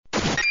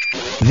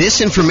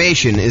This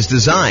information is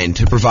designed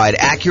to provide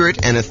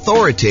accurate and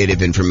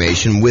authoritative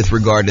information with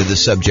regard to the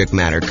subject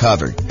matter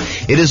covered.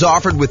 It is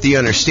offered with the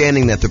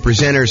understanding that the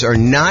presenters are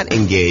not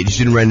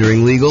engaged in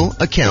rendering legal,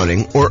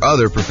 accounting, or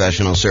other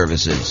professional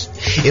services.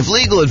 If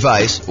legal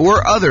advice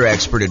or other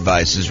expert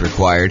advice is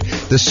required,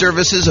 the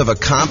services of a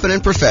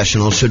competent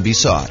professional should be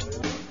sought.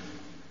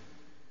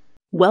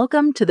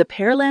 Welcome to the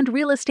Pearland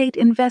Real Estate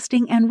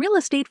Investing and Real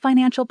Estate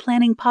Financial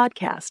Planning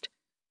Podcast.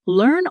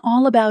 Learn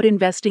all about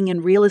investing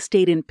in real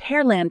estate in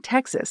Pearland,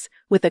 Texas,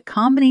 with a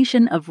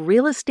combination of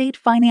real estate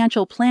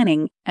financial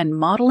planning and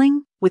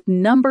modeling with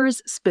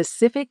numbers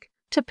specific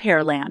to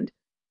Pearland,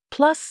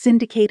 plus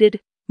syndicated,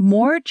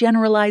 more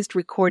generalized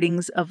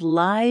recordings of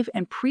live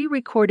and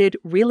pre-recorded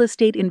real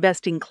estate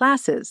investing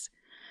classes,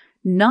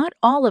 not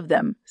all of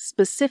them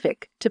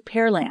specific to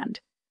Pearland.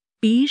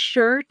 Be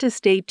sure to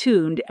stay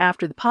tuned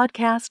after the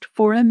podcast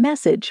for a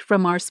message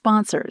from our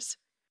sponsors.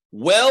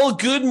 Well,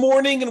 good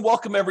morning and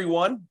welcome,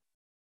 everyone.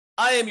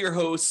 I am your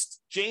host,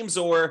 James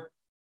Orr,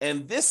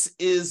 and this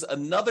is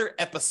another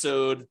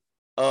episode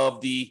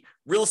of the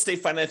Real Estate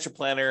Financial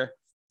Planner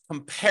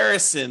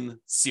comparison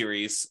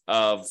series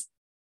of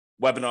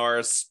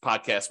webinars,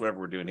 podcasts, whatever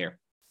we're doing here.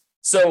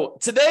 So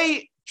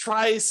today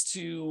tries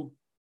to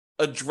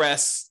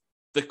address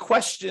the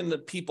question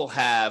that people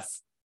have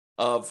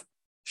of,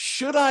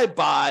 should I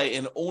buy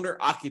an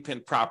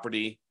owner-occupant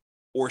property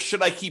or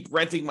should I keep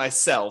renting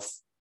myself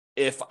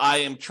if I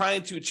am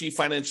trying to achieve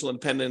financial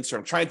independence or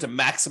I'm trying to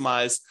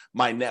maximize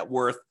my net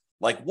worth?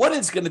 Like, what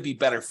is going to be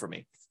better for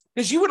me?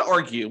 Because you would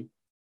argue,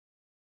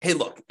 hey,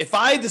 look, if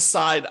I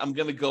decide I'm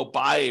going to go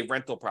buy a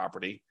rental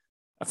property,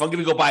 if I'm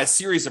going to go buy a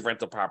series of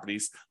rental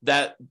properties,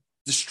 that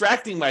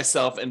distracting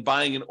myself and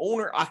buying an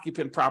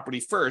owner-occupant property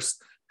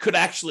first could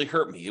actually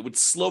hurt me. It would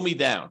slow me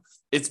down.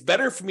 It's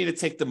better for me to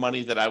take the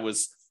money that I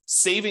was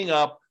saving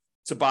up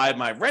to buy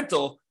my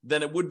rental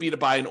than it would be to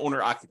buy an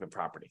owner-occupant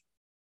property.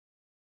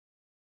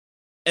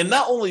 And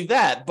not only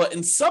that, but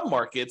in some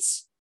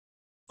markets,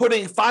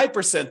 putting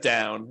 5%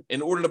 down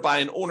in order to buy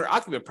an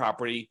owner-occupant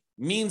property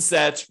means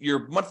that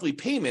your monthly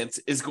payment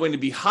is going to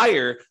be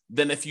higher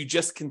than if you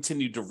just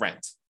continue to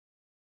rent,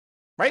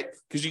 right?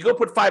 Because you go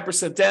put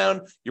 5%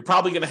 down, you're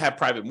probably going to have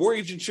private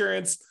mortgage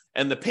insurance,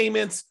 and the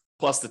payments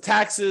plus the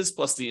taxes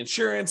plus the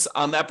insurance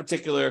on that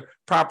particular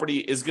property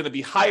is going to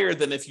be higher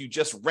than if you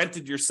just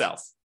rented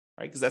yourself,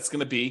 right? Because that's going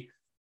to be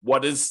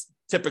what is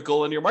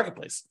typical in your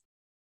marketplace.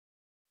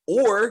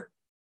 Or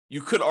you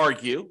could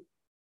argue,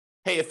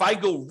 hey, if I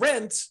go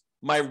rent,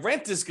 my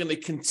rent is going to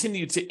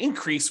continue to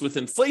increase with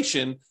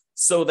inflation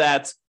so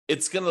that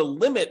it's going to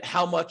limit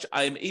how much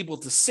I'm able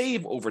to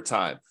save over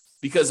time.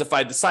 Because if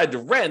I decide to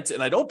rent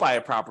and I don't buy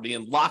a property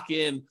and lock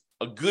in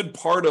a good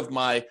part of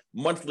my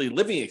monthly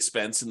living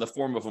expense in the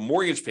form of a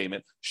mortgage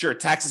payment, sure,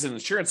 taxes and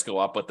insurance go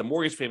up, but the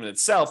mortgage payment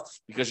itself,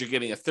 because you're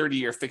getting a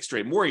 30-year fixed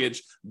rate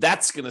mortgage,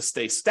 that's going to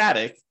stay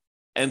static.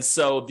 And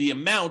so the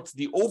amount,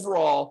 the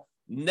overall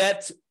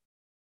net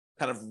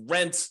kind of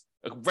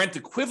rent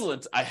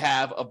equivalent I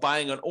have of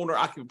buying an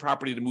owner-occupant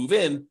property to move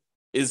in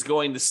is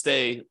going to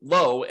stay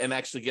low and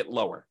actually get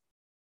lower.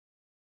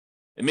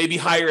 It may be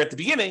higher at the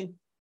beginning,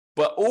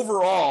 but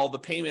overall, the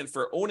payment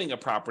for owning a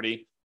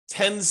property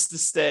tends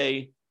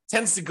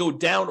to go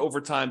down over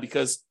time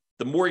because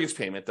the mortgage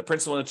payment, the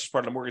principal and interest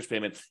part of the mortgage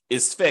payment,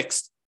 is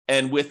fixed.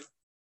 And with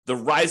the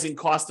rising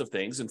cost of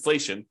things,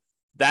 inflation,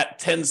 that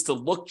tends to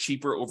look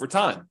cheaper over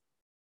time.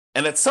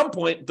 And at some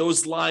point,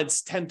 those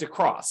lines tend to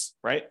cross,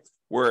 right?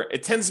 Where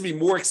it tends to be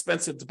more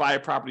expensive to buy a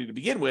property to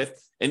begin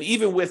with. And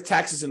even with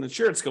taxes and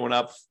insurance going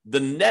up, the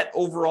net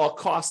overall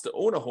cost to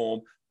own a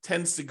home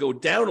tends to go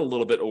down a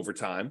little bit over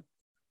time.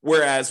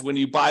 Whereas when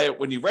you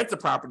rent the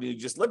property and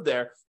you just live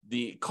there,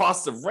 the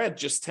cost of rent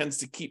just tends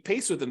to keep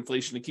pace with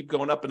inflation and keep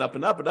going up and up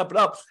and up and up and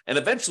up. And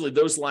eventually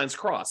those lines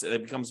cross and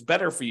it becomes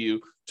better for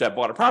you to have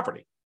bought a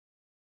property.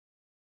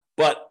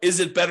 But is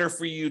it better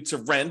for you to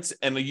rent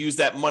and use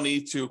that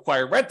money to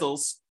acquire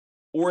rentals?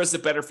 Or is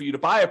it better for you to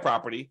buy a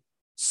property,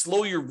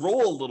 slow your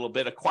roll a little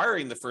bit,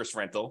 acquiring the first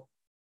rental,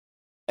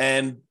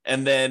 and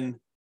then,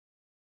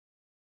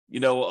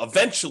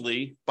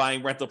 eventually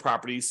buying rental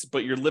properties,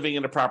 but you're living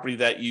in a property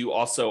that you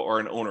also are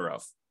an owner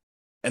of?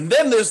 And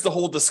then there's the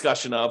whole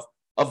discussion of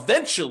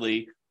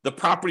eventually the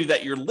property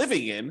that you're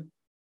living in,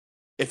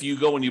 if you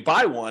go and you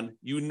buy one,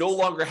 you no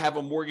longer have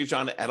a mortgage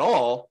on it at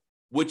all,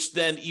 which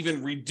then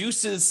even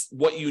reduces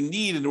what you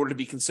need in order to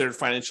be considered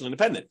financially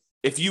independent.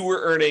 If you were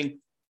earning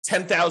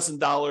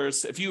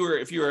 $10,000, if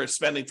you were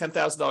spending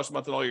 $10,000 a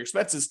month on all your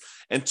expenses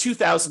and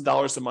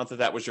 $2,000 a month of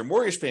that was your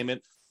mortgage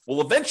payment,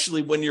 well,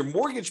 eventually when your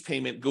mortgage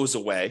payment goes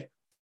away,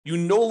 you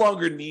no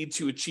longer need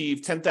to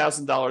achieve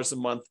 $10,000 a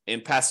month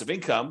in passive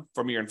income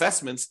from your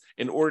investments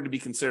in order to be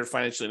considered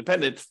financially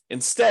independent.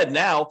 Instead,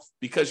 now,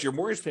 because your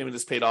mortgage payment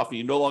is paid off and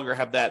you no longer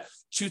have that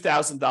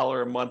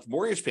 $2,000 a month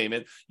mortgage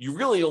payment, you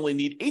really only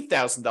need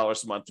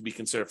 $8,000 a month to be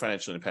considered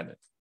financially independent.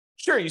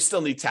 Sure, you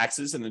still need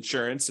taxes and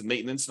insurance and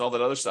maintenance and all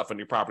that other stuff on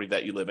your property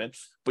that you live in,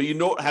 but you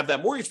don't have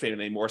that mortgage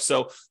payment anymore.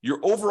 So your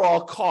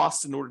overall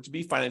cost in order to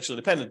be financially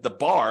independent, the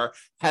bar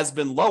has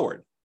been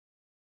lowered.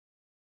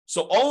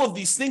 So all of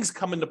these things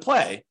come into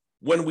play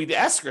when we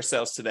ask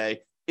ourselves today,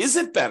 is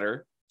it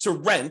better to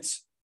rent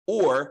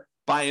or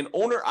buy an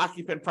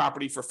owner-occupant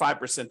property for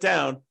 5%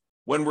 down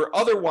when we're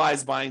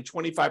otherwise buying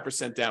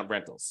 25% down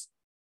rentals?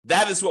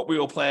 That is what we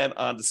will plan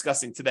on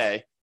discussing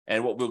today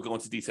and what we'll go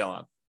into detail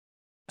on.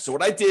 So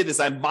what I did is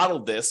I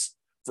modeled this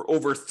for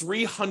over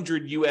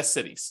 300 US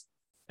cities.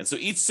 And so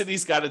each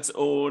city's got its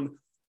own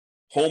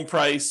home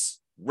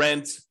price,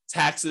 rent,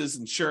 taxes,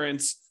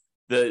 insurance.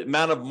 The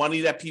amount of money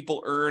that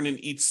people earn in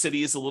each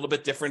city is a little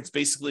bit different. It's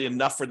basically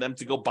enough for them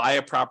to go buy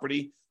a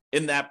property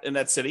in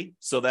that city,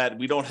 so that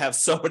we don't have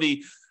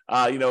somebody,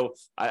 I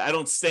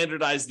don't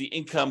standardize the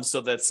income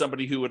so that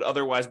somebody who would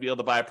otherwise be able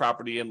to buy a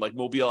property in like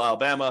Mobile,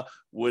 Alabama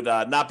would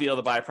not be able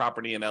to buy a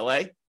property in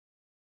LA.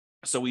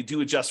 So we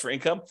do adjust for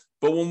income.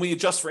 But when we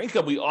adjust for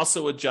income, we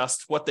also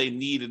adjust what they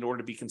need in order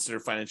to be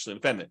considered financially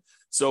independent.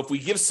 So if we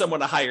give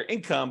someone a higher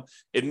income,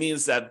 it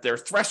means that their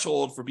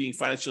threshold for being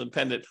financially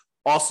independent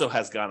also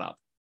has gone up.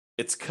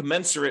 It's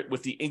commensurate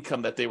with the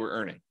income that they were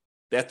earning.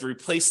 They have to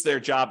replace their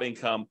job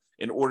income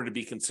in order to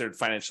be considered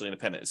financially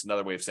independent. It's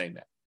another way of saying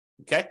that.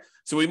 Okay.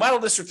 So we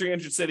modeled this for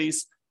 300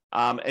 cities,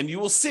 and you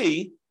will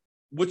see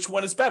which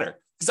one is better.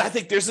 Because I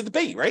think there's a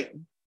debate, right?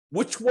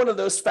 Which one of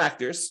those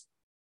factors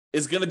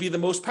is going to be the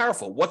most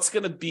powerful? What's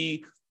going to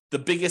be the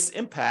biggest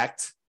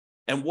impact,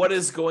 and what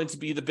is going to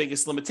be the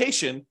biggest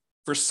limitation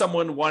for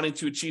someone wanting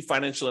to achieve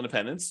financial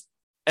independence?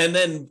 And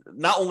then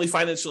not only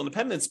financial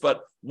independence,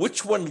 but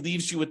which one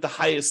leaves you with the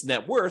highest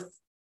net worth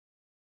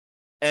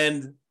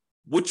and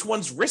which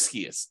one's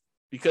riskiest?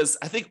 Because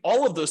I think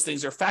all of those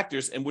things are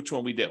factors in which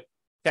one we do.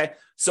 Okay.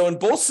 So in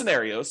both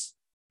scenarios,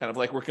 kind of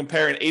like we're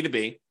comparing A to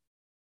B,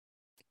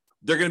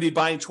 they're going to be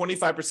buying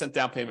 25%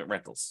 down payment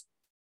rentals.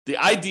 The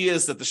idea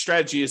is that the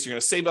strategy is you're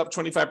going to save up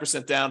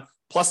 25% down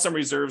plus some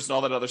reserves and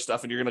all that other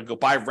stuff, and you're going to go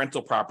buy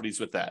rental properties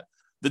with that.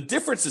 The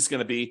difference is going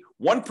to be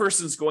one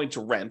person's going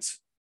to rent.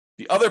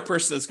 The other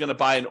person is going to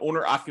buy an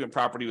owner-occupant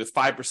property with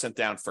 5%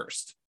 down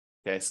first.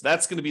 Okay, so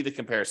that's going to be the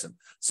comparison.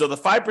 So the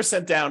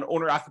 5% down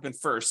owner-occupant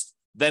first,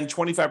 then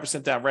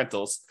 25% down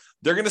rentals.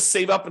 They're going to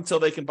save up until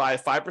they can buy a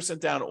 5%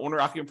 down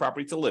owner-occupant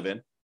property to live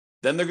in.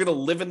 Then they're going to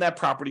live in that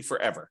property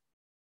forever.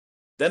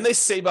 Then they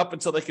save up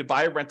until they could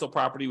buy a rental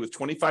property with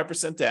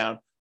 25% down,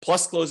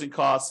 plus closing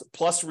costs,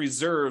 plus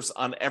reserves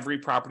on every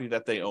property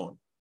that they own.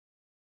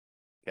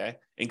 Okay,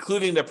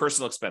 including their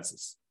personal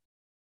expenses.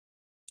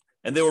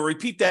 And they will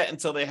repeat that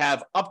until they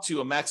have up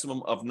to a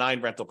maximum of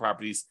 9 rental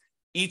properties,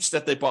 each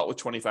that they bought with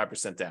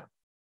 25% down.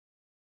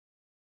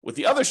 With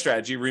the other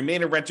strategy,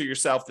 remain a renter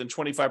yourself, then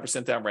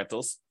 25% down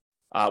rentals,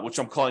 which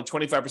I'm calling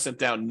 25%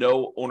 down,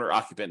 no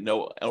owner-occupant,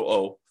 no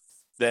OO.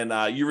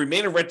 Then you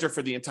remain a renter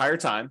for the entire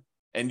time,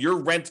 and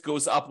your rent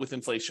goes up with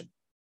inflation,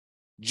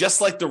 just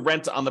like the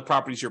rent on the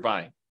properties you're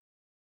buying.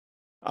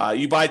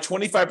 You buy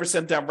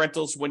 25% down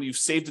rentals when you've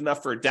saved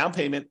enough for a down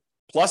payment,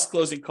 plus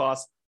closing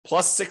costs,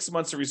 plus 6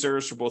 months of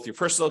reserves for both your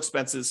personal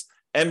expenses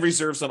and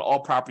reserves on all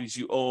properties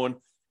you own.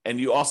 And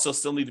you also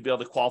still need to be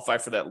able to qualify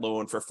for that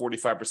loan for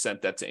 45%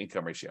 debt to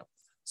income ratio.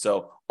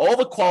 So all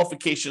the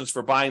qualifications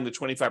for buying the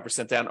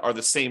 25% down are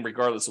the same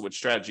regardless of which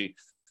strategy.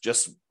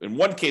 Just in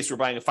one case, we're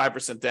buying a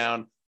 5%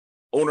 down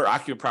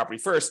owner-occupant property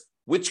first,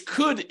 which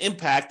could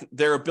impact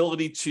their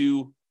ability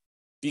to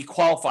be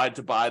qualified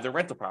to buy the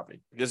rental property.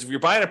 Because if you're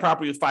buying a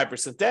property with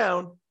 5%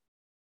 down,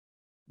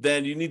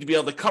 then you need to be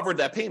able to cover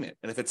that payment.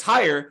 And if it's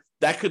higher,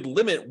 that could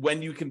limit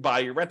when you can buy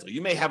your rental.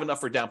 You may have enough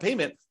for down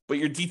payment, but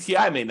your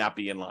DTI may not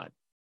be in line.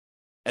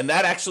 And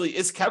that actually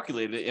is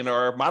calculated in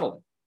our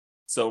modeling.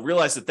 So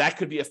realize that that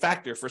could be a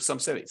factor for some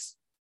cities.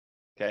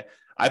 Okay.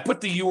 I put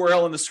the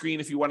URL on the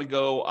screen if you want to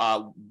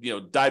go,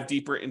 dive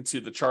deeper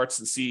into the charts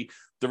and see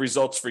the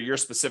results for your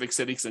specific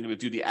city, because I'm going to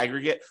do the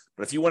aggregate.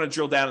 But if you want to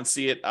drill down and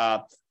see it,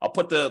 I'll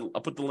put the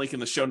link in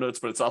the show notes,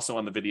 but it's also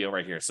on the video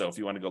right here. So if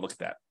you want to go look at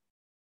that.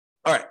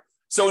 All right.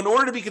 So in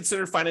order to be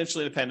considered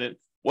financially independent,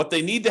 what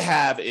they need to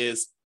have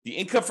is the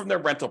income from their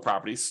rental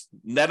properties,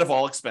 net of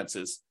all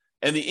expenses,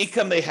 and the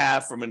income they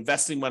have from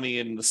investing money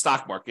in the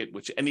stock market,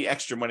 which any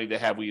extra money they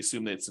have, we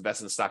assume that it's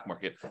invested in the stock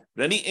market.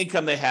 But any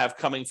income they have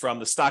coming from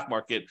the stock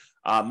market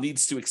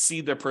needs to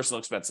exceed their personal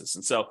expenses.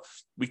 And so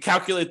we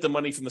calculate the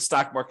money from the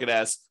stock market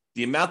as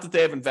the amount that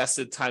they have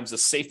invested times the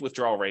safe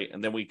withdrawal rate,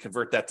 and then we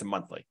convert that to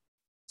monthly.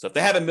 So if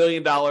they have $1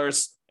 million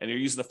and you're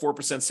using the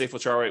 4% safe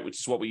withdrawal rate, which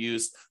is what we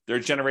use, they're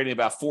generating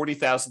about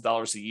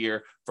 $40,000 a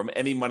year from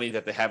any money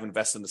that they have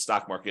invested in the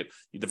stock market.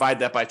 You divide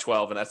that by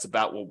 12, and that's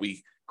about what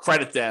we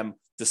credit them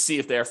to see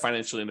if they are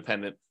financially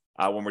independent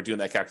when we're doing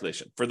that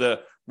calculation. For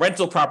the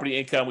rental property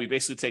income, we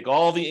basically take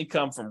all the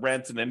income from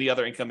rent and any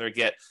other income they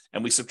get,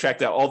 and we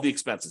subtract out all the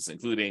expenses,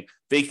 including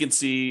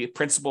vacancy,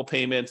 principal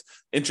payment,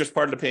 interest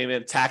part of the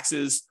payment,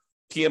 taxes,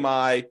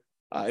 PMI,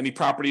 any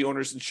property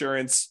owner's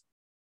insurance,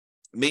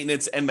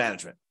 maintenance, and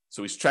management.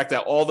 So we subtract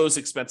out all those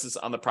expenses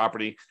on the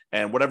property,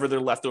 and whatever they're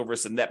left over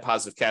is a net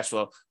positive cash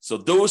flow. So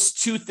those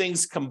two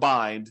things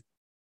combined,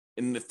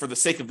 for the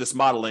sake of this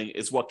modeling,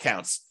 is what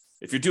counts.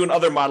 If you're doing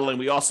other modeling,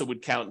 we also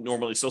would count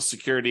normally Social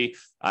Security,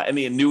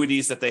 any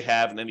annuities that they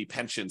have, and any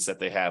pensions that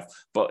they have.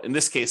 But in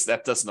this case,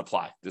 that doesn't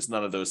apply. There's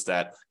none of those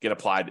that get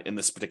applied in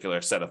this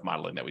particular set of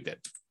modeling that we did.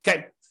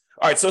 Okay.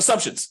 All right. So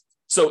assumptions.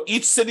 So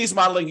each city's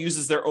modeling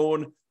uses their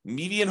own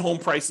median home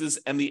prices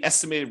and the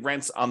estimated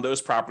rents on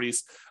those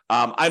properties.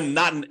 I'm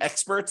not an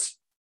expert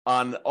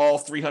on all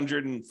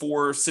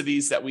 304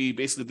 cities that we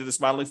basically did this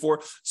modeling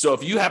for. So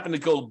if you happen to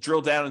go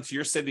drill down into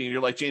your city and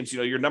you're like, James,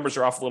 your numbers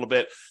are off a little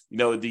bit,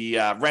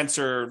 the rents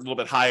are a little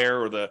bit higher,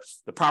 or the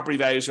property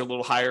values are a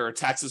little higher, or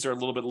taxes are a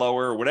little bit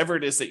lower, or whatever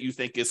it is that you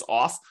think is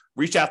off,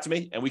 reach out to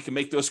me and we can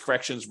make those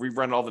corrections,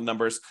 rerun all the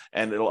numbers,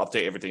 and it'll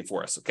update everything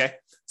for us. Okay.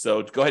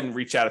 So go ahead and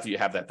reach out if you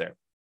have that there.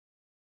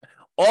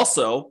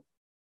 Also,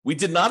 we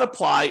did not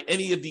apply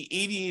any of the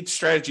 88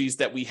 strategies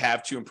that we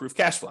have to improve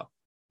cash flow.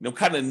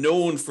 Kind of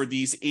known for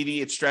these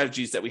 88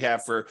 strategies that we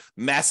have for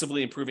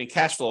massively improving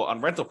cash flow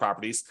on rental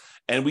properties.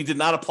 And we did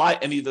not apply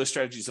any of those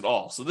strategies at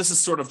all. So this is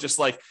sort of just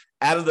like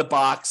out of the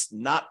box,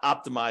 not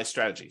optimized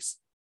strategies.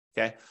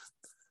 Okay.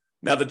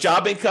 Now the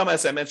job income,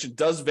 as I mentioned,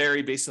 does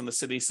vary based on the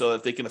city so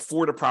that they can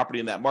afford a property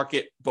in that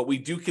market. But we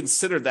do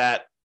consider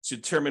that to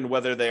determine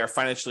whether they are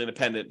financially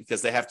independent,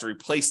 because they have to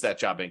replace that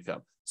job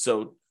income.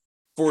 So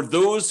for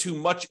those who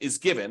much is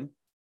given,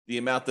 the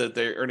amount that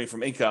they're earning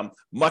from income,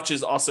 much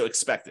is also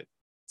expected.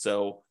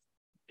 So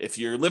if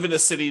you live in a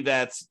city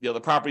that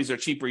the properties are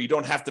cheaper, you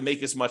don't have to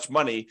make as much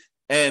money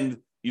and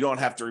you don't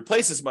have to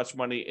replace as much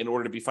money in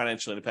order to be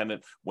financially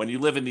independent. When you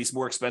live in these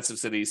more expensive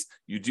cities,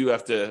 you do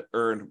have to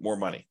earn more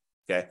money.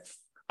 Okay.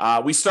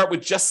 We start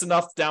with just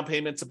enough down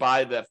payment to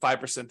buy the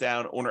 5%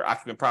 down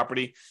owner-occupant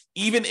property.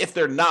 Even if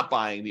they're not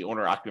buying the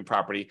owner-occupant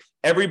property,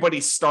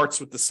 everybody starts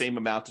with the same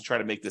amount to try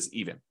to make this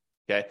even.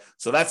 Okay.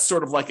 So that's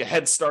sort of like a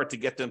head start to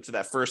get them to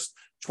that first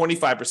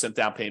 25%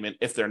 down payment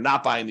if they're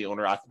not buying the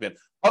owner-occupant.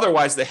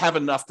 Otherwise, they have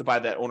enough to buy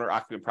that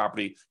owner-occupant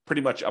property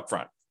pretty much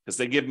upfront, because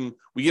we give them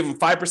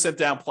 5%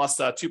 down plus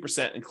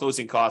 2% in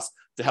closing costs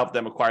to help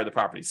them acquire the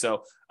property.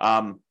 So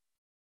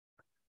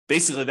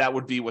basically, that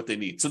would be what they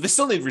need. So they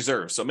still need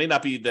reserves. So it may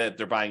not be that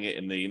they're buying it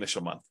in the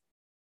initial month.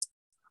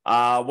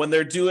 When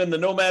they're doing the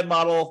nomad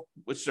model,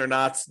 which they're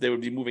not, they would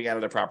be moving out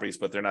of their properties,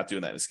 but they're not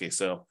doing that in this case.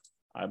 So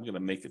I'm going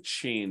to make a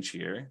change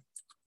here.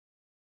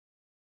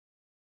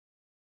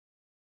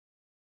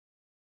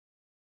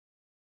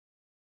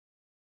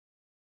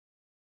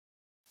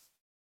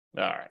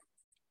 All right.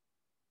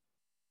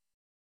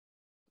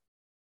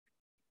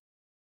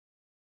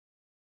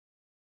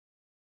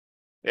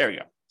 There we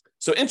go.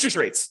 So interest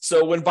rates.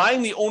 So when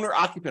buying the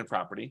owner-occupant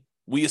property,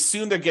 we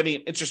assume they're getting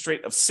an interest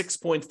rate of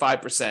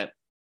 6.5%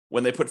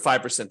 when they put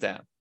 5%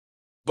 down.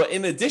 But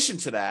in addition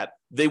to that,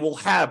 they will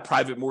have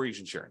private mortgage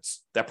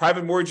insurance. That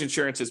private mortgage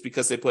insurance is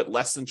because they put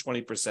less than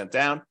 20%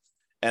 down,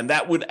 and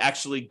that would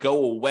actually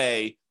go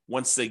away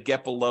once they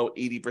get below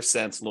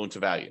 80% loan to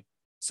value.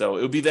 So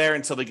it would be there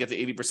until they get to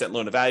 80%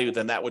 loan to value,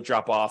 then that would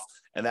drop off,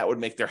 and that would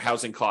make their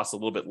housing costs a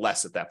little bit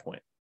less at that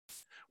point.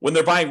 When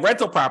they're buying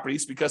rental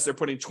properties, because they're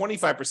putting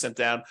 25%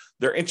 down,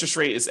 their interest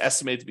rate is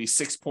estimated to be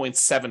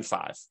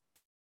 6.75,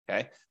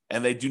 okay?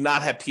 And they do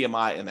not have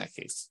PMI in that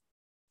case.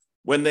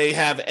 When they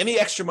have any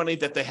extra money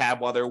that they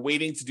have while they're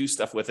waiting to do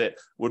stuff with it,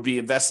 would be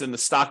invested in the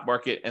stock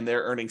market, and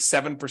they're earning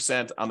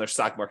 7% on their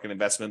stock market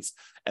investments.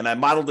 And I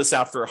modeled this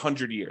out for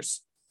 100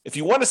 years. If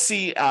you want to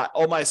see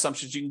all my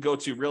assumptions, you can go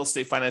to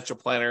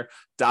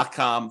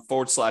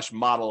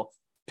realestatefinancialplanner.com/model,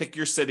 pick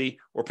your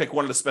city or pick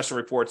one of the special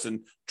reports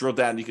and drill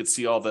down. You can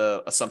see all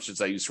the assumptions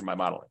I use for my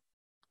modeling.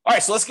 All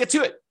right, so let's get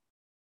to it.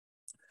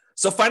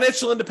 So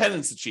financial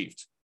independence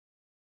achieved.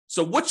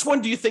 So which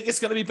one do you think is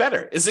going to be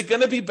better? Is it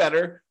going to be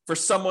better for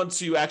someone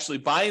to actually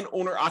buy an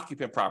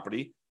owner-occupant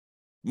property,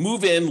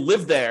 move in,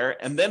 live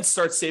there, and then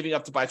start saving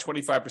up to buy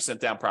 25%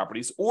 down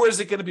properties? Or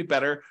is it going to be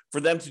better for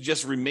them to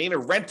just remain a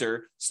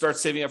renter, start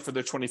saving up for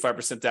their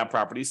 25% down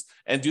properties,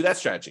 and do that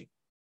strategy?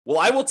 Well,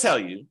 I will tell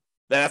you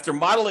that after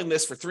modeling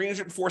this for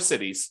 304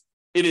 cities,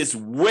 it is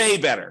way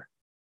better,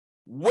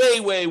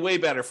 way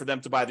better for them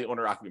to buy the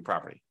owner-occupant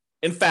property.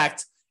 In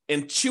fact,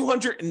 in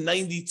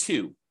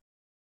 292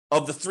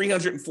 of the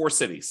 304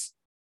 cities,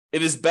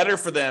 it is better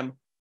for them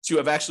to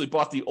have actually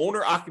bought the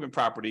owner-occupant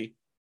property,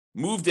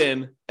 moved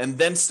in, and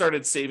then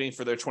started saving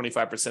for their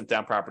 25%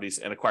 down properties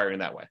and acquiring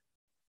that way.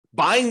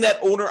 Buying that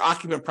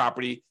owner-occupant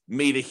property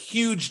made a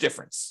huge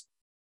difference.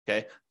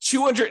 Okay,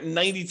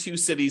 292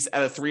 cities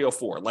out of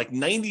 304, like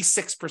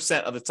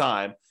 96% of the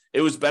time,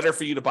 it was better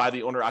for you to buy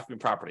the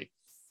owner-occupant property.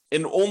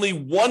 In only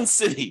one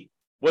city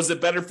was it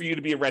better for you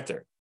to be a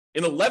renter.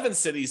 In 11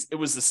 cities, it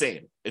was the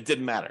same. It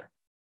didn't matter.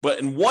 But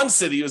in one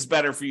city, it was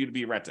better for you to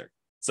be a renter.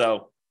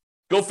 So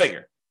go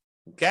figure.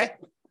 Okay.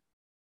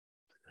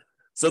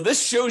 So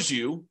this shows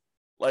you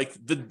like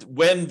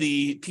when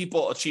the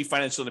people achieve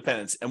financial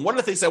independence. And one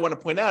of the things I want to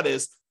point out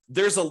is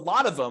there's a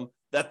lot of them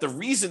that the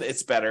reason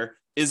it's better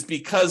is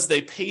because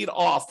they paid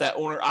off that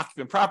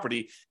owner-occupant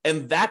property,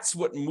 and that's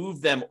what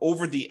moved them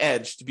over the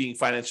edge to being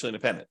financially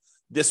independent.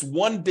 This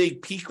one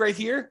big peak right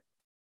here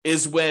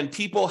is when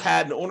people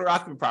had an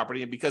owner-occupant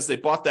property, and because they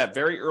bought that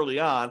very early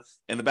on,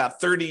 and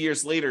about 30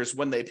 years later is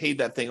when they paid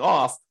that thing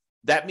off,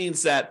 that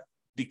means that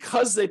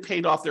because they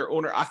paid off their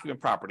owner-occupant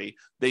property,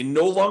 they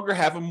no longer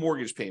have a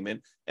mortgage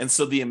payment, and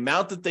so the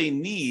amount that they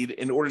need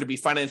in order to be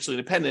financially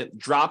independent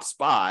drops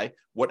by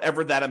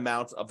whatever that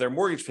amount of their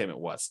mortgage payment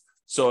was.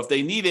 So if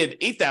they needed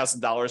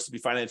 $8,000 to be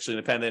financially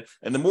independent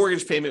and the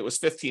mortgage payment was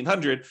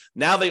 $1,500,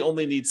 now they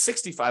only need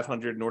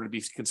 $6,500 in order to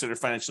be considered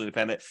financially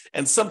independent.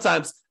 And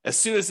sometimes as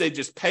soon as they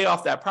just pay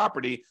off that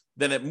property,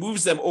 then it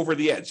moves them over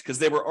the edge because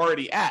they were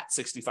already at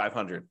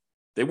 $6,500.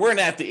 They weren't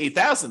at the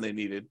 $8,000 they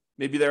needed.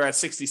 Maybe they're at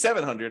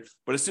 $6,700,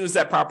 but as soon as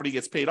that property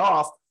gets paid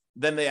off,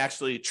 then they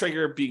actually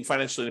trigger being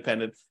financially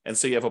independent. And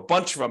so you have a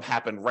bunch of them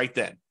happen right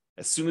then,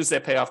 as soon as they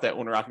pay off that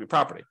owner-occupant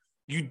property.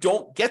 You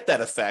don't get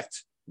that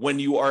effect when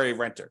you are a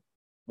renter.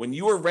 When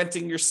you are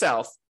renting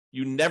yourself,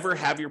 you never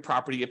have your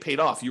property get paid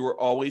off. You are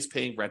always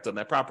paying rent on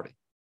that property.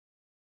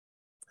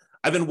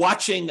 I've been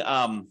watching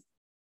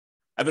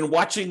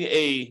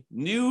a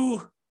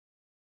new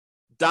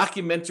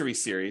documentary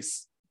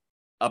series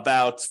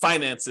about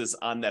finances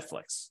on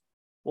Netflix.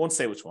 I won't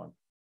say which one,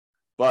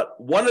 but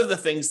one of the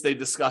things they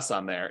discuss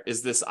on there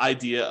is this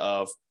idea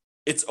of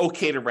it's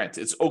okay to rent.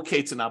 It's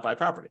okay to not buy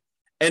property.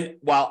 And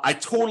while I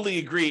totally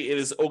agree it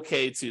is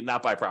okay to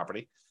not buy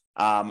property,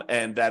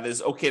 and that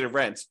is okay to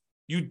rent,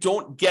 you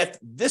don't get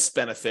this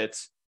benefit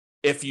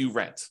if you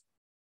rent.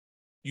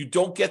 You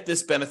don't get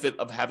this benefit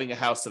of having a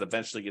house that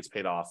eventually gets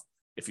paid off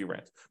if you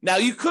rent. Now,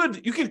 you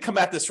could come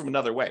at this from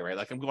another way, right?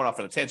 Like I'm going off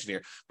on a tangent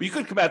here, but you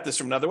could come at this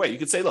from another way. You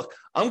could say, look,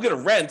 I'm going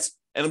to rent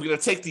and I'm going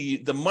to take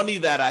the money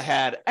that I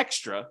had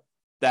extra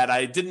that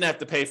I didn't have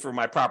to pay for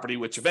my property,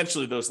 which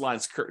eventually those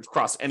lines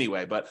cross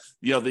anyway. But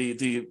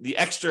the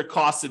extra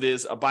cost it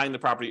is of buying the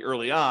property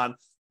early on,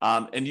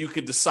 and you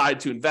could decide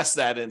to invest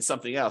that in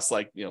something else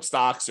like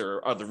stocks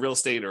or other real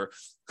estate or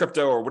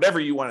crypto or whatever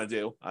you want to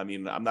do. I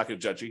mean, I'm not going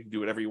to judge you. You can do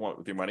whatever you want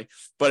with your money.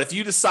 But if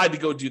you decide to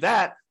go do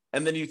that,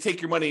 and then you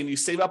take your money and you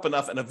save up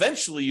enough, and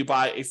eventually you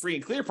buy a free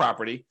and clear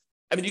property,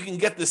 I mean, you can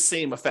get the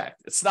same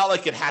effect. It's not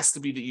like it has to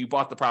be that you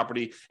bought the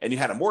property and you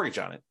had a mortgage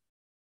on it.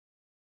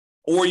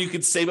 Or you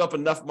could save up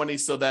enough money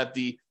so that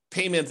the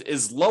payment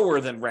is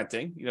lower than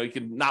renting. You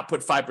can not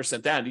put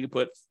 5% down. You can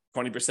put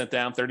 20%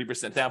 down,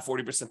 30% down,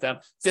 40% down,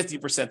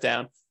 50%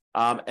 down,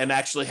 and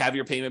actually have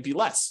your payment be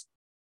less.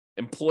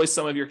 Employ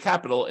some of your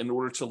capital in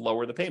order to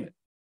lower the payment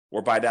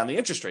or buy down the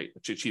interest rate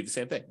to achieve the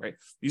same thing, right?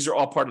 These are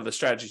all part of the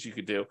strategies you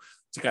could do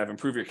to kind of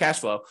improve your cash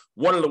flow.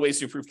 One of the ways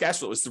to improve cash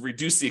flow is to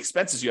reduce the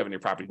expenses you have in your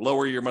property,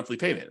 lower your monthly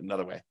payment,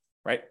 another way,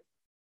 right?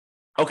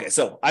 Okay,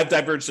 so I've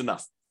diverged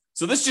enough.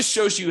 So this just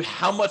shows you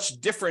how much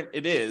different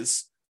it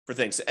is for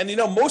things. And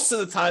most of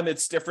the time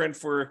it's different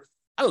for,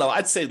 I don't know,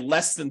 I'd say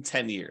less than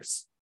 10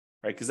 years,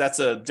 right? Because that's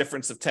a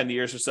difference of 10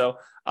 years or so.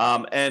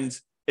 And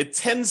it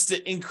tends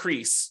to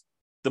increase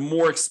the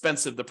more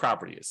expensive the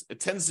property is. It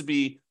tends to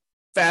be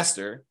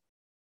faster,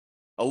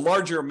 a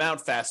larger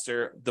amount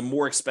faster, the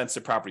more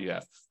expensive property you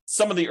have.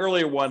 Some of the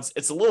earlier ones,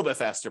 it's a little bit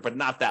faster, but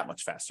not that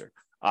much faster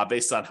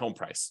based on home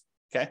price,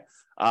 okay?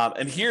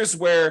 And here's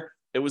where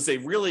it was a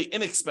really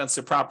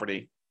inexpensive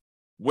property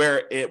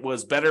where it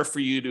was better for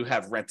you to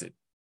have rented.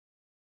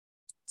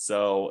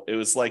 So it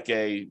was like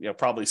a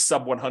probably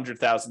sub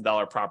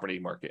 $100,000 property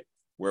market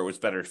where it was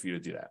better for you to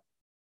do that.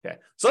 Okay,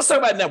 so let's talk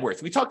about net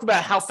worth. We talked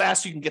about how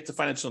fast you can get to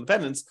financial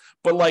independence,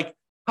 but like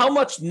how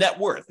much net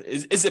worth?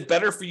 Is it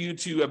better for you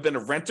to have been a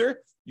renter?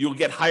 You'll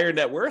get higher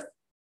net worth?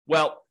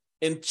 Well,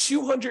 in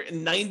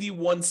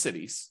 291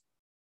 cities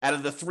out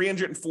of the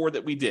 304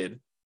 that we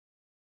did,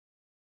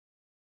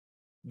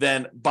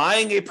 then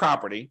buying a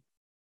property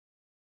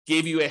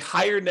gave you a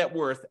higher net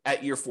worth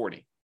at year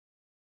 40.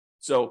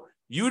 So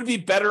you would be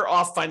better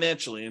off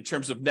financially in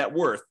terms of net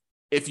worth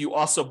if you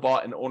also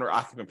bought an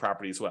owner-occupant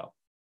property as well.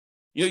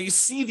 You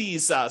see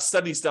these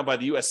studies done by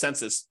the U.S.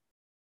 Census,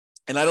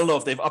 and I don't know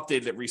if they've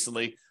updated it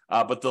recently,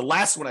 but the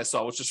last one I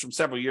saw, which is from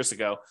several years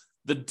ago,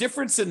 the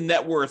difference in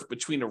net worth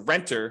between a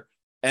renter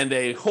and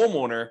a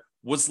homeowner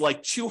was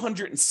like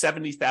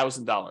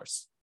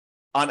 $270,000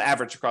 on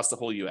average across the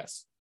whole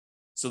U.S.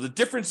 So the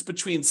difference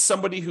between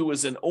somebody who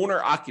was an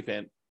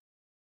owner-occupant,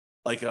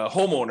 like a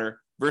homeowner,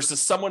 versus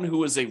someone who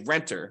was a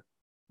renter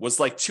was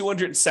like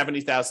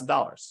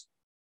 $270,000.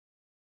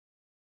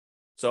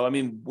 So, I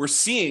mean, we're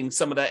seeing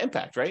some of that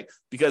impact, right?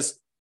 Because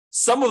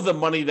some of the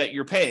money that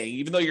you're paying,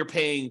 even though you're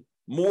paying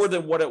more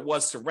than what it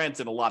was to rent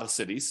in a lot of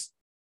cities,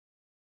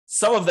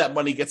 some of that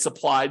money gets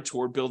applied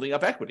toward building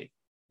up equity,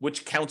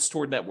 which counts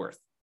toward net worth,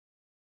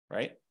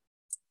 right?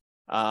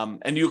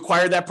 And you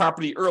acquired that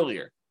property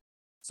earlier.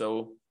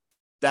 So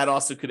that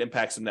also could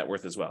impact some net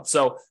worth as well.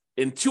 So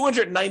in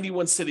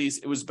 291 cities,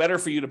 it was better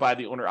for you to buy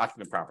the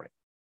owner-occupant property.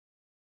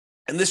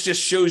 And this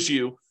just shows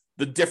you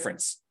the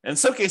difference. And in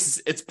some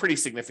cases, it's pretty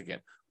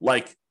significant,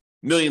 like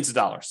millions of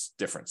dollars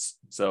difference.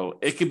 So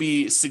it could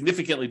be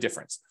significantly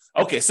different.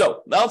 Okay,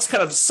 so now let's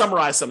kind of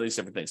summarize some of these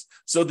different things.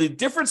 So the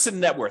difference in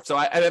net worth. So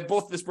I have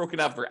both this broken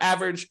out for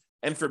average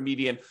and for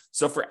median.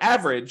 So for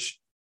average,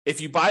 if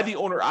you buy the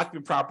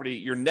owner-occupant property,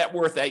 your net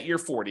worth at year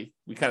 40,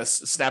 we kind of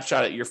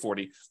snapshot at year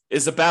 40,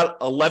 is about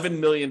 $11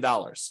 million,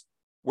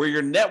 where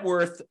your net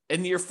worth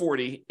in year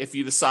 40, if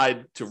you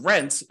decide to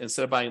rent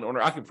instead of buying an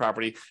owner-occupant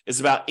property, is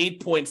about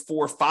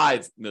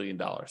 $8.45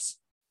 million.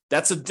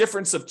 That's a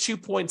difference of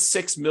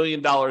 $2.6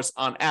 million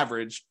on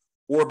average,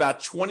 or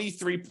about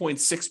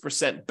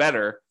 23.6%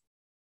 better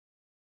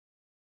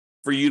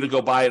for you to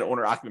go buy an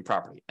owner-occupant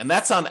property. And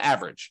that's on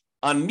average.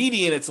 On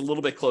median, it's a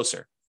little bit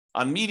closer.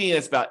 On median,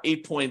 it's about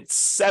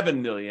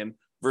 8.7 million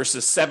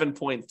versus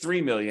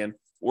 7.3 million,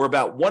 or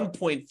about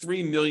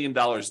 $1.3 million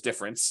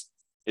difference.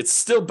 It's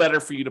still better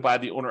for you to buy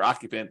the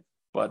owner-occupant,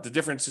 but the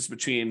difference is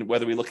between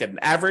whether we look at an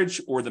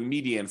average or the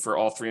median for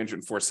all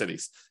 304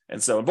 cities.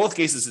 And so in both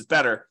cases, it's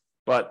better,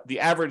 but the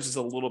average is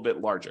a little bit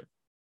larger.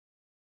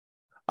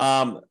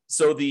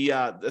 So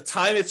the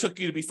time it took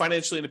you to be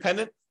financially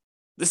independent,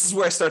 this is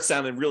where I start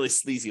sounding really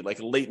sleazy, like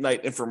a late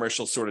night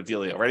infomercial sort of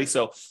dealio. Ready?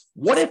 So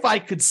what if I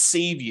could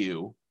save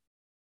you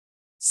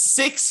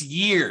 6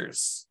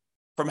 years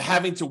from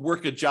having to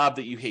work a job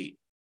that you hate?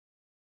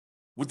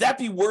 Would that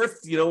be worth,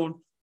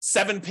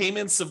 7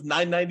 payments of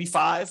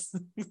 $995?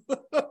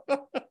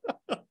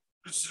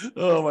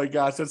 Oh my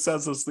gosh, that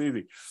sounds so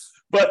sleazy.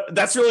 But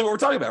that's really what we're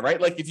talking about, right?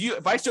 Like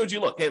if I showed you,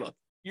 look,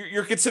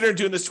 you're considering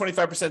doing this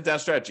 25% down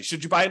strategy.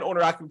 Should you buy an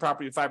owner-occupant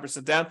property at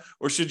 5% down,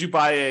 or should you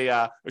buy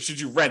or should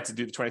you rent to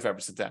do the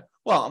 25% down?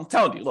 Well, I'm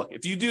telling you, look,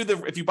 if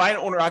you buy an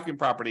owner-occupant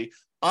property,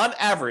 on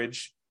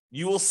average,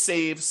 you will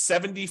save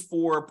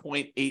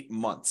 74.8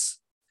 months.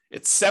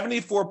 It's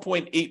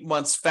 74.8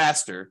 months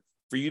faster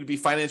for you to be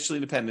financially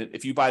independent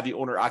if you buy the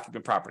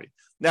owner-occupant property.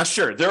 Now,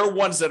 sure, there are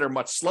ones that are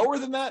much slower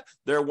than that.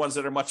 There are ones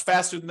that are much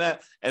faster than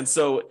that. And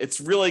so it's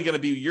really going to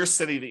be your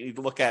city that you need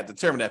to look at and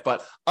determine that.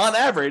 But on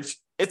average,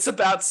 it's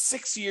about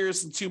 6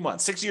 years and 2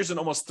 months, 6 years and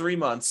almost 3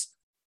 months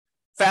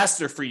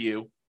faster for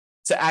you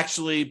to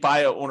actually buy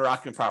an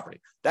owner-occupant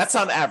property. That's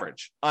on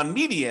average. On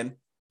median,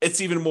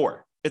 it's even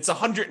more. It's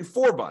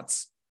 104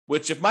 months.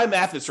 Which, if my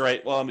math is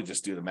right, well, let me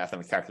just do the math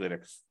on the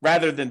calculator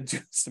rather than do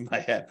this in my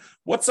head.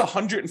 What's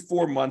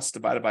 104 months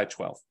divided by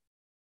 12?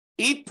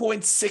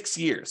 8.6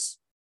 years.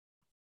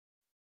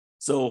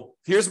 So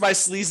here's my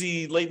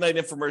sleazy late night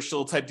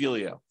infomercial type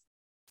dealio.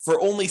 For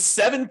only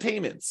 7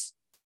 payments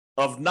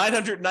of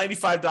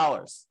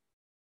 $995,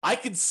 I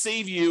could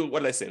save you,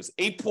 what did I say? It was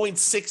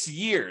 8.6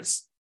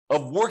 years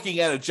of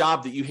working at a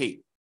job that you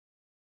hate,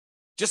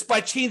 just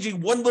by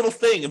changing one little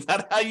thing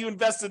about how you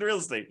invest in real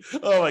estate.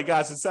 Oh my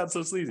gosh, it sounds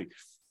so sleazy.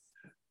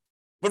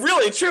 But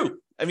really, it's true.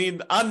 I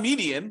mean, on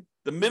median,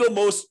 the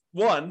middlemost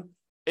one,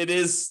 it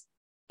is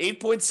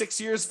 8.6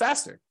 years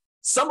faster.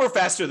 Some are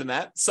faster than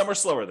that. Some are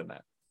slower than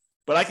that.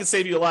 But I can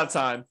save you a lot of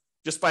time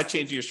just by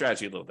changing your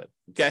strategy a little bit,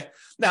 okay?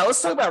 Now,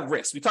 let's talk about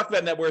risk. We talked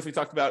about net worth. We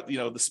talked about,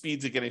 the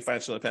speeds of getting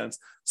financial independence.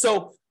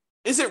 So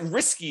is it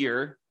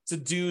riskier to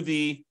do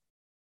the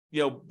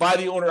buy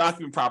the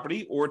owner-occupant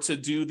property or to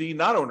do the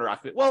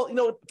non-owner-occupant?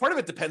 Well, part of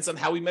it depends on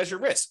how we measure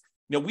risk.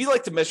 We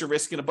like to measure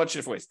risk in a bunch of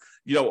different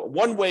ways.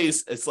 One way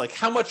is it's like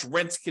how much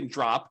rent can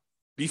drop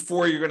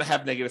before you're going to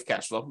have negative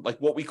cash flow, like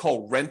what we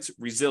call rent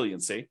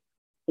resiliency,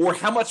 or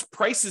how much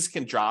prices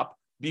can drop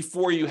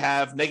before you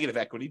have negative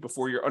equity,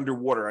 before you're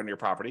underwater on your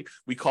property.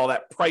 We call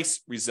that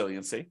price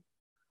resiliency.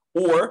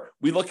 Or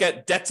we look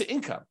at debt to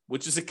income,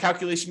 which is a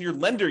calculation your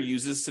lender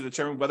uses to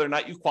determine whether or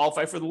not you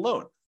qualify for the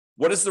loan.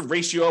 What is the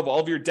ratio of all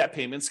of your debt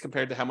payments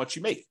compared to how much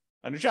you make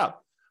on your job?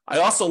 I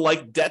also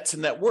like debt to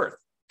net worth,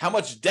 how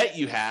much debt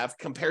you have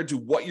compared to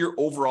what your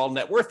overall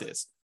net worth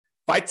is.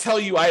 If I tell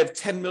you I have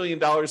 $10 million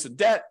in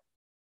debt,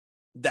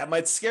 that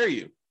might scare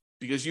you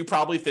because you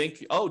probably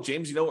think, oh,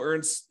 James,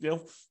 earns,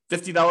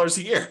 $50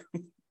 a year.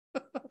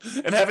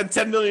 And having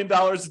 $10 million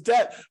of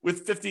debt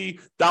with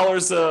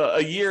 $50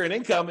 a year in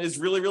income is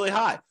really, really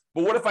high.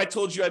 But what if I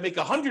told you I make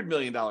 $100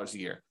 million a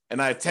year and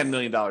I have $10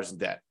 million in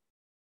debt?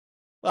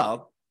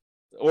 Well,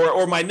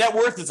 or my net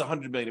worth is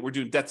 $100 million. We're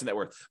doing debt to net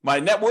worth. My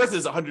net worth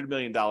is $100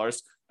 million,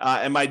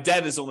 and my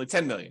debt is only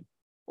 $10 million.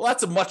 Well,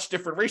 that's a much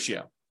different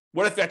ratio.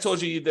 What if I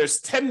told you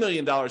there's $10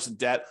 million in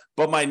debt,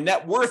 but my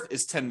net worth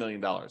is $10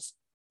 million?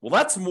 Well,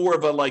 that's more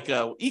of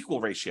a equal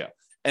ratio.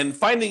 And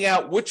finding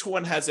out which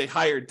one has a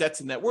higher debt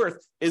to net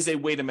worth is a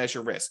way to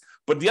measure risk.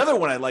 But the other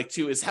one I like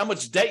too is how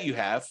much debt you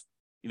have,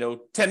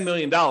 $10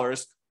 million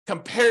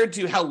compared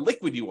to how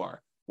liquid you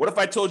are. What if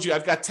I told you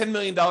I've got $10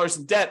 million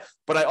in debt,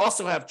 but I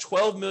also have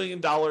 $12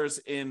 million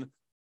in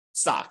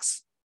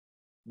stocks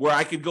where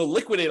I could go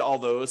liquidate all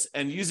those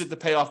and use it to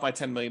pay off my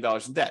 $10 million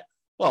in debt?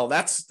 Well,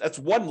 that's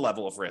one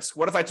level of risk.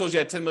 What if I told you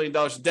I had $10 million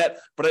in debt,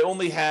 but I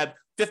only had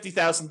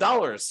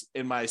 $50,000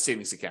 in my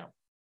savings account?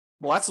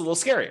 Well, that's a little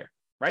scarier,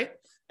 right?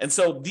 And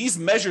so these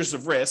measures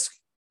of risk,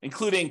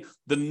 including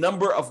the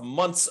number of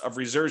months of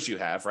reserves you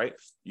have, right?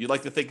 You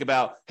like to think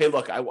about, hey,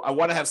 look, I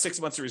want to have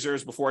 6 months of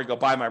reserves before I go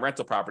buy my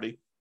rental property.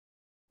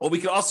 Well, we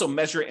can also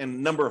measure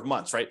in number of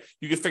months, right?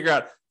 You can figure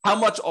out how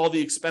much all the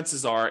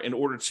expenses are in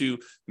order to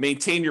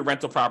maintain your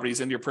rental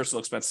properties and your personal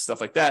expenses, stuff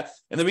like that.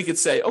 And then we could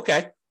say,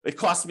 okay, it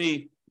cost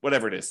me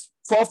whatever it is,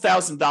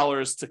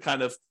 $12,000 to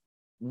kind of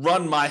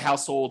run my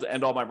household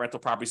and all my rental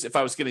properties if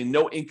I was getting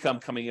no income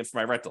coming in from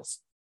my rentals?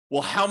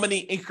 Well, how many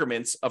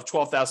increments of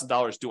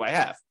 $12,000 do I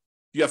have?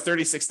 You have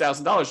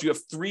 $36,000. You have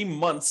 3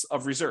 months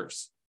of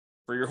reserves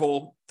for your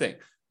whole thing.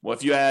 Well,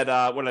 if you had,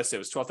 what did I say? It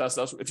was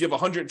 $12,000. If you have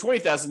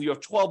 $120,000, you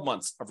have 12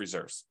 months of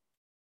reserves.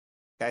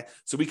 Okay.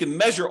 So we can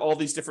measure all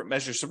these different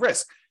measures of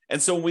risk.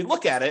 And so when we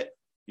look at it,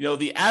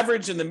 the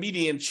average and the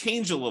median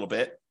change a little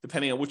bit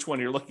depending on which one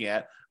you're looking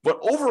at. But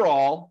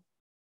overall,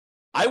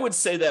 I would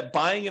say that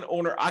buying an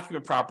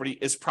owner-occupant property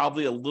is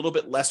probably a little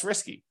bit less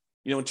risky.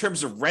 In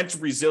terms of rent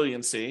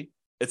resiliency,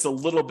 it's a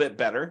little bit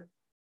better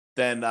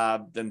than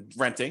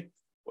renting.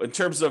 In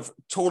terms of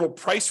total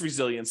price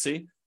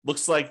resiliency,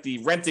 looks like the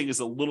renting is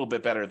a little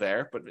bit better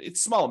there, but it's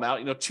a small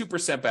amount,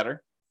 2%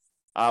 better.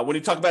 When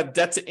you talk about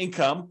debt to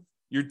income,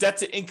 your debt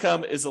to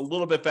income is a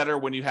little bit better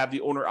when you have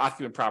the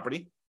owner-occupant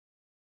property.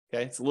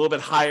 Okay, it's a little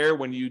bit higher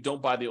when you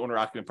don't buy the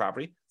owner-occupant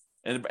property.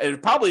 And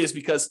it probably is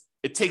because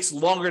it takes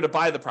longer to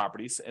buy the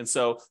properties. And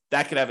so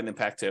that could have an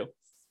impact too.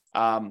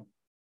 And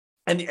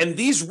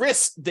these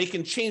risks, they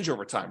can change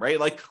over time, right?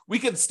 Like we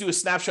could do a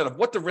snapshot of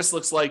what the risk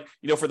looks like,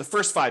 for the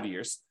first 5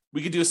 years.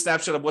 We could do a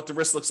snapshot of what the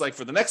risk looks like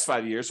for the next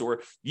 5 years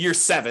or year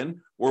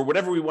 7 or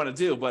whatever we want to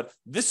do. But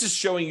this is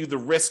showing you the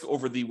risk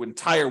over the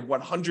entire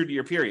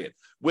 100-year period,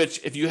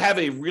 which if you have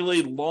a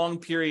really long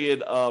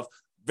period of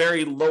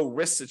very low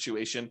risk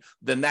situation,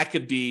 then that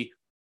could be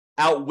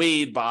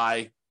outweighed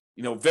by,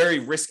 very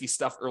risky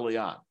stuff early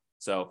on.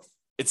 So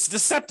it's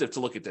deceptive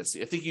to look at this.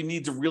 I think you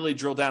need to really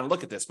drill down and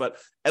look at this, but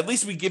at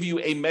least we give you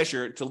a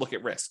measure to look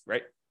at risk,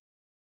 right?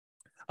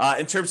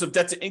 In terms of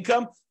debt to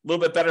income, a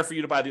little bit better for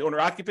you to buy the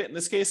owner-occupant in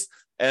this case.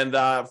 And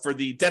for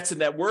the debt to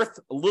net worth,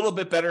 a little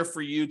bit better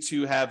for you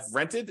to have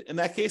rented in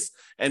that case.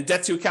 And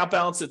debt to account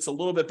balance, it's a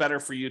little bit better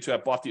for you to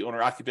have bought the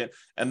owner-occupant.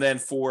 And then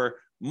for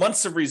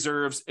months of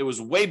reserves, it was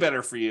way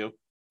better for you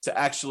to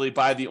actually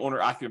buy the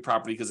owner-occupant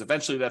property because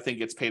eventually that thing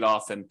gets paid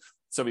off and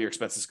some of your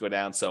expenses go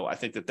down. So I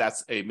think that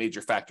that's a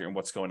major factor in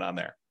what's going on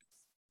there.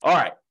 All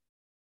right.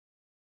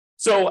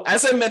 So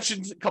as I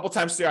mentioned a couple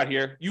times throughout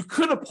here, you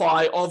could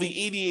apply all the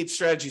 88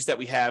 strategies that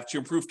we have to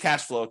improve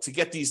cash flow to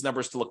get these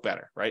numbers to look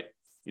better, right?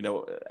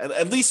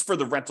 At least for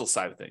the rental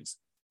side of things.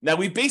 Now,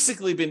 we've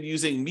basically been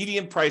using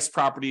median price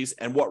properties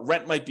and what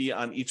rent might be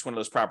on each one of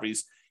those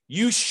properties.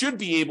 You should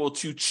be able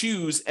to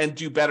choose and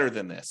do better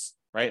than this,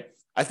 right?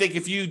 I think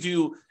if you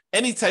do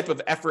any type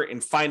of effort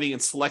in finding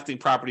and selecting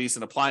properties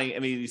and applying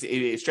any of these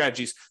 88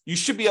 strategies, you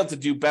should be able to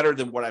do better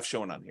than what I've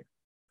shown on here.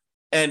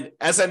 And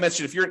as I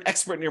mentioned, if you're an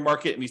expert in your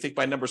market and you think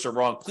my numbers are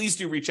wrong, please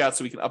do reach out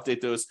so we can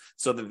update those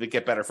so that they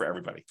get better for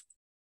everybody.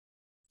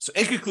 So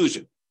in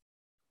conclusion,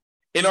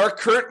 in our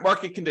current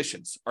market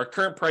conditions, our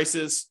current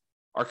prices,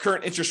 our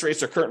current interest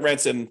rates, our current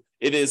rents, and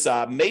it is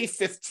May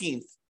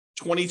 15th,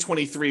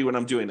 2023 when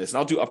I'm doing this, and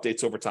I'll do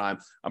updates over time.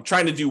 I'm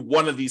trying to do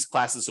one of these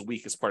classes a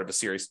week as part of a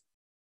series.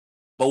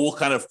 But we'll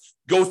kind of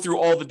go through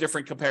all the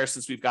different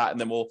comparisons we've got,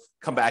 and then we'll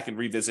come back and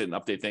revisit and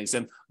update things.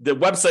 And the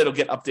website will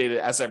get updated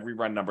as I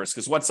rerun numbers,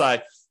 because once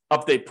I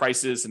update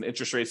prices and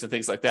interest rates and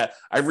things like that,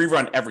 I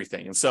rerun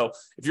everything. And so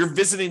if you're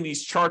visiting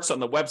these charts on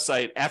the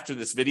website after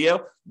this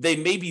video, they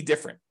may be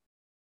different.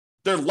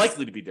 They're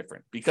likely to be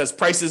different because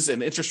prices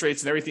and interest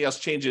rates and everything else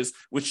changes,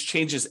 which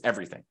changes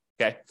everything.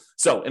 Okay.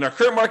 So in our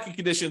current market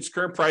conditions,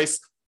 current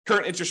price,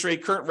 current interest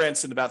rate, current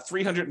rents in about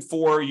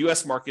 304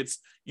 US markets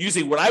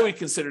using what I would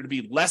consider to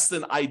be less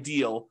than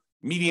ideal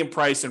median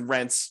price and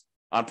rents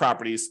on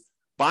properties,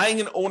 buying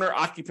an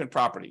owner-occupant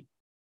property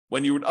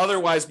when you would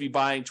otherwise be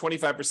buying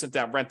 25%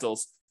 down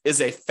rentals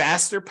is a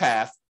faster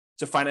path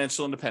to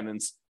financial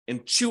independence in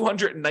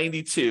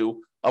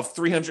 292 of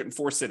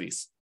 304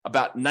 cities,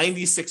 about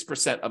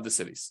 96% of the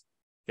cities.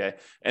 Okay.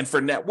 And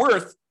for net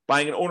worth,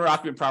 buying an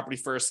owner-occupant property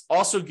first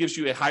also gives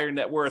you a higher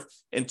net worth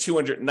in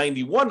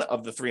 291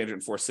 of the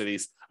 304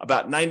 cities,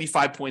 about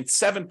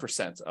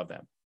 95.7% of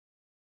them.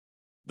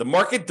 The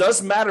market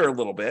does matter a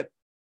little bit,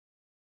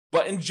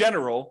 but in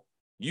general,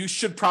 you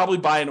should probably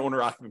buy an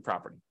owner-occupant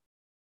property.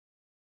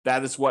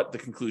 That is what the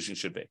conclusion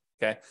should be,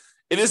 okay?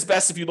 It is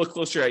best if you look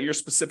closer at your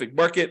specific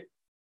market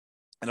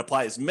and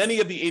apply as many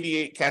of the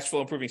 88 cash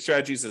flow improving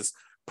strategies as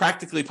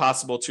practically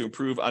possible to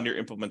improve on your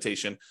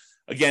implementation.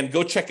 Again,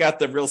 go check out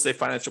the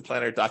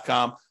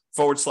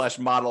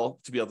realestateFinancialPlanner.com/model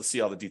to be able to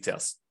see all the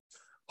details.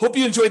 Hope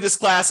you enjoyed this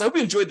class. I hope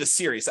you enjoyed this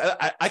series.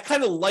 I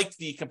kind of like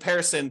the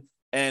comparison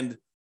and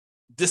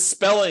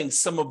dispelling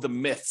some of the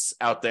myths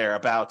out there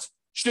about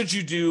should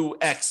you do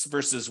X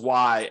versus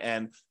Y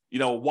and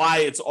why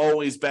it's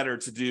always better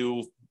to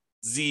do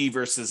Z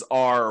versus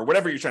R or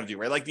whatever you're trying to do,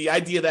 right? Like the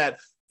idea that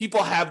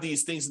people have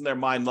these things in their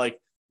mind like,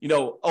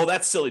 oh,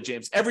 that's silly,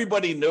 James.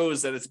 Everybody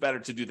knows that it's better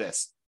to do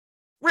this.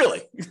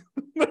 Really?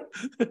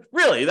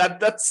 Really?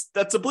 That's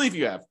a belief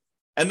you have.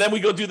 And then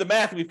we go do the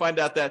math and we find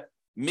out that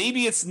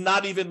maybe it's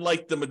not even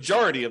like the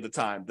majority of the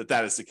time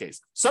that is the case.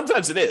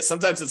 Sometimes it is.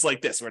 Sometimes it's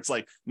like this, where it's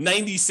like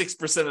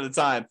 96% of the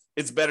time,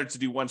 it's better to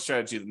do one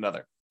strategy than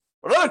another.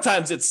 But other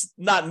times it's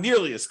not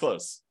nearly as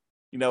close.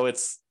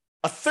 It's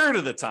a third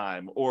of the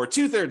time, or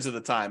 2/3 of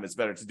the time it's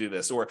better to do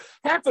this, or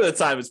half of the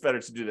time it's better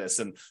to do this.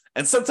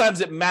 And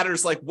sometimes it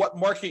matters like what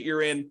market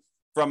you're in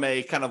from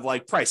a kind of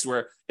like price,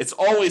 where it's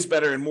always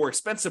better in more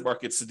expensive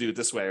markets to do it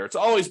this way, or it's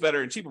always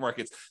better in cheaper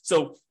markets.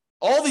 So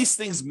all these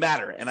things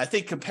matter. And I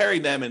think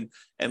comparing them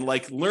and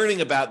like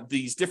learning about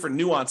these different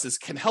nuances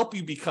can help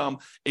you become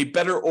a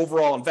better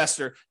overall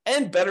investor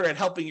and better at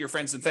helping your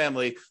friends and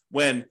family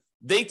when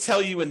they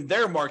tell you in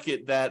their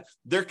market that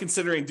they're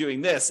considering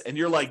doing this. And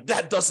you're like,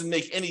 that doesn't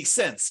make any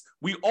sense.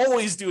 We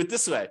always do it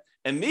this way.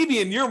 And maybe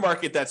in your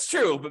market, that's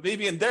true, but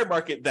maybe in their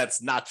market,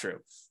 that's not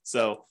true.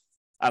 So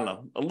I don't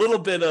know, a little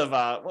bit of,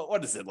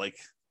 what is it like?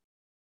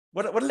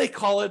 What do they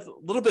call it? A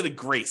little bit of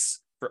grace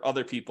for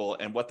other people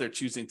and what they're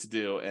choosing to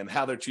do and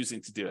how they're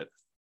choosing to do it.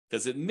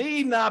 Because it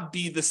may not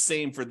be the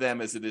same for them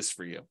as it is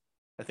for you.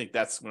 I think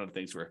that's one of the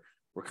things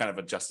we're kind of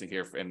adjusting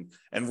here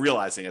and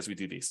realizing as we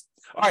do these.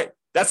 All right,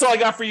 that's all I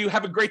got for you.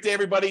 Have a great day,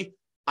 everybody.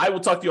 I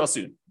will talk to you all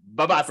soon.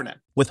 Bye-bye for now.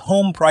 With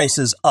home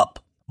prices up,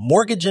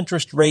 mortgage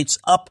interest rates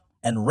up,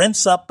 and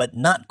rents up but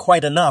not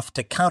quite enough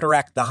to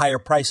counteract the higher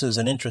prices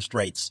and interest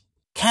rates,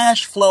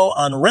 cash flow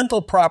on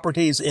rental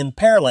properties in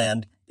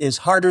Pearland is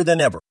harder than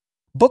ever.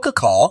 Book a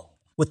call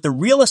with the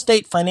Real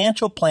Estate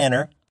Financial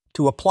Planner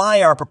to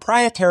apply our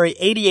proprietary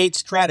 88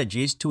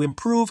 strategies to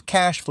improve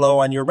cash flow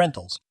on your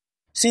rentals.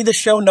 See the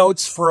show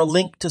notes for a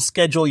link to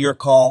schedule your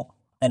call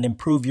and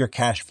improve your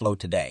cash flow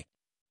today.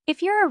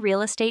 If you're a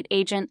real estate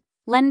agent,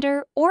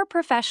 lender, or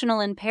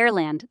professional in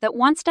Pearland that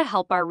wants to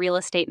help our real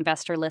estate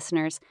investor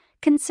listeners,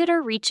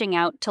 consider reaching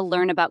out to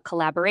learn about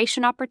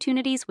collaboration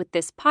opportunities with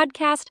this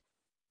podcast.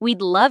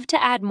 We'd love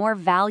to add more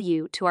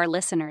value to our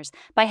listeners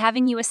by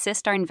having you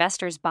assist our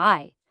investors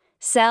buy,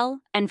 sell,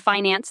 and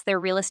finance their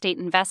real estate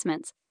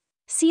investments.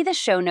 See the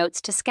show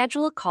notes to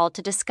schedule a call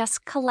to discuss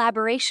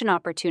collaboration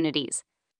opportunities.